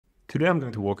Today I'm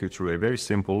going to walk you through a very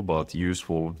simple but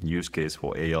useful use case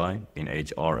for AI in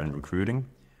HR and recruiting,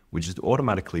 which is to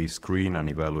automatically screen and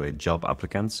evaluate job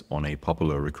applicants on a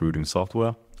popular recruiting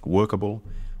software, Workable,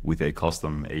 with a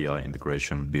custom AI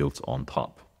integration built on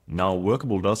top. Now,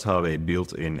 Workable does have a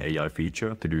built-in AI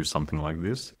feature to do something like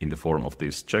this in the form of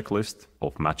this checklist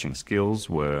of matching skills,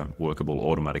 where Workable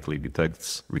automatically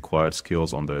detects required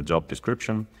skills on the job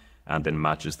description and then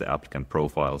matches the applicant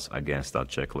profiles against that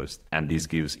checklist. And this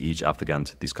gives each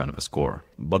applicant this kind of a score.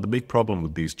 But the big problem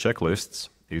with these checklists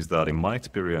is that in my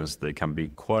experience, they can be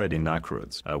quite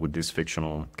inaccurate. With this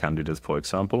fictional candidate, for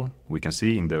example, we can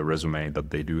see in their resume that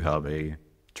they do have a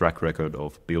track record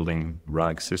of building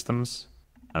RAG systems,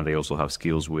 and they also have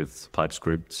skills with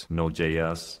TypeScript,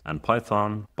 Node.js, and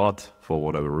Python. But for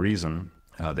whatever reason,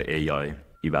 the AI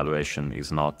evaluation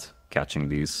is not catching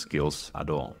these skills at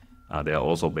all. They are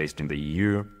also based in the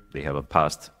EU. They have a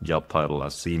past job title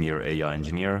as Senior AI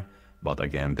Engineer, but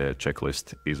again, the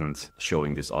checklist isn't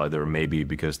showing this either, maybe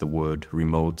because the word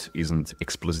remote isn't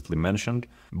explicitly mentioned.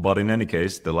 But in any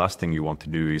case, the last thing you want to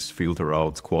do is filter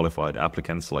out qualified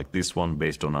applicants like this one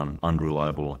based on an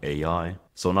unreliable AI.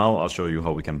 So now I'll show you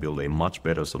how we can build a much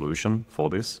better solution for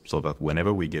this, so that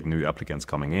whenever we get new applicants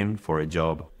coming in for a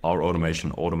job, our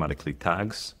automation automatically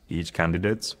tags each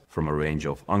candidate from a range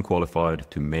of unqualified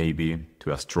to maybe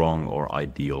to a strong or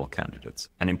ideal candidates.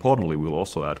 And importantly, we'll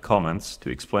also add comments to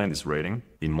explain this rating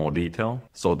in more detail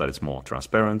so that it's more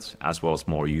transparent as well as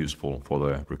more useful for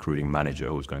the recruiting manager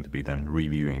who's going to be then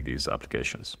reviewing these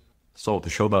applications. So to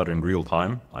show that in real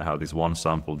time, I have this one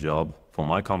sample job for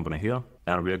my company here,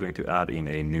 and we are going to add in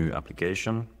a new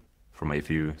application from a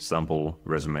few sample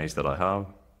resumes that I have.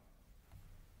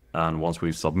 And once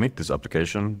we submit this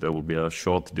application, there will be a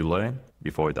short delay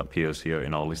before it appears here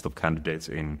in our list of candidates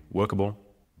in Workable.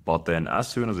 But then as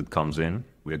soon as it comes in,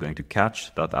 we are going to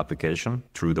catch that application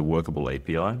through the Workable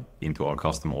API into our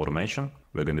custom automation.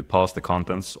 We're going to pass the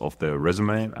contents of the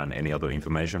resume and any other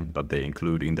information that they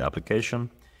include in the application.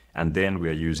 And then we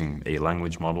are using a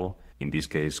language model, in this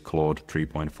case Claude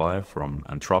 3.5 from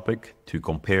Anthropic, to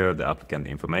compare the applicant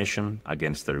information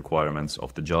against the requirements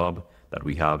of the job that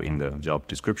we have in the job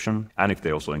description. And if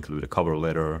they also include a cover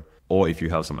letter, or if you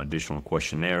have some additional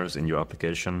questionnaires in your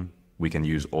application, we can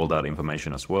use all that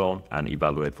information as well and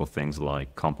evaluate for things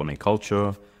like company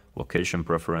culture, location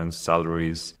preference,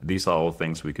 salaries. These are all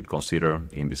things we could consider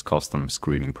in this custom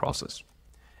screening process.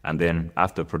 And then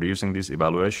after producing this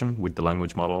evaluation with the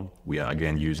language model, we are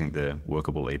again using the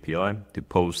Workable API to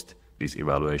post this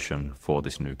evaluation for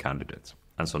this new candidate.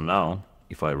 And so now,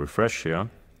 if I refresh here,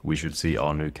 we should see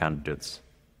our new candidates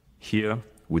here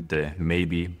with the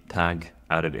maybe tag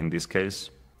added in this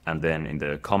case. And then in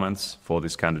the comments for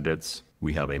these candidates,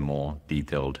 we have a more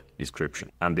detailed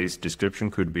description. And this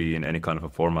description could be in any kind of a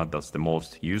format that's the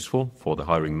most useful for the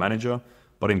hiring manager.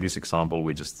 But in this example,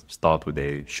 we just start with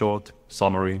a short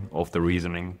summary of the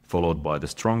reasoning, followed by the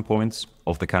strong points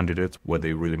of the candidate, where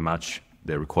they really match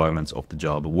the requirements of the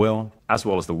job well, as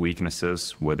well as the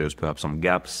weaknesses, where there's perhaps some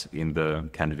gaps in the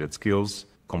candidate skills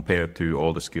compared to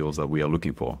all the skills that we are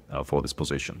looking for this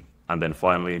position. And then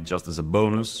finally, just as a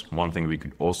bonus, one thing we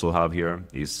could also have here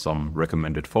is some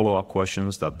recommended follow-up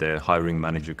questions that the hiring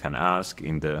manager can ask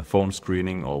in the phone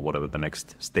screening or whatever the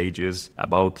next stage is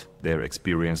about their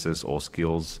experiences or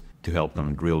skills to help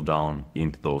them drill down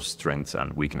into those strengths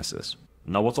and weaknesses.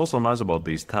 Now, what's also nice about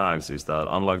these tags is that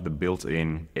unlike the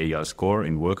built-in AI score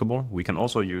in Workable, we can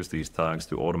also use these tags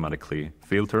to automatically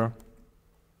filter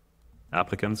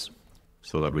applicants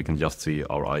so that we can just see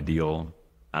our ideal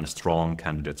and strong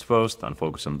candidates first and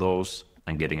focus on those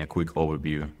and getting a quick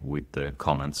overview with the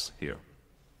comments here.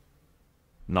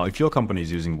 Now, if your company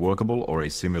is using Workable or a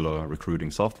similar recruiting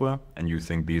software and you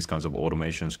think these kinds of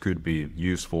automations could be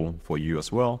useful for you as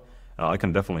well, I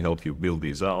can definitely help you build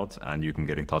these out, and you can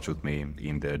get in touch with me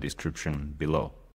in the description below.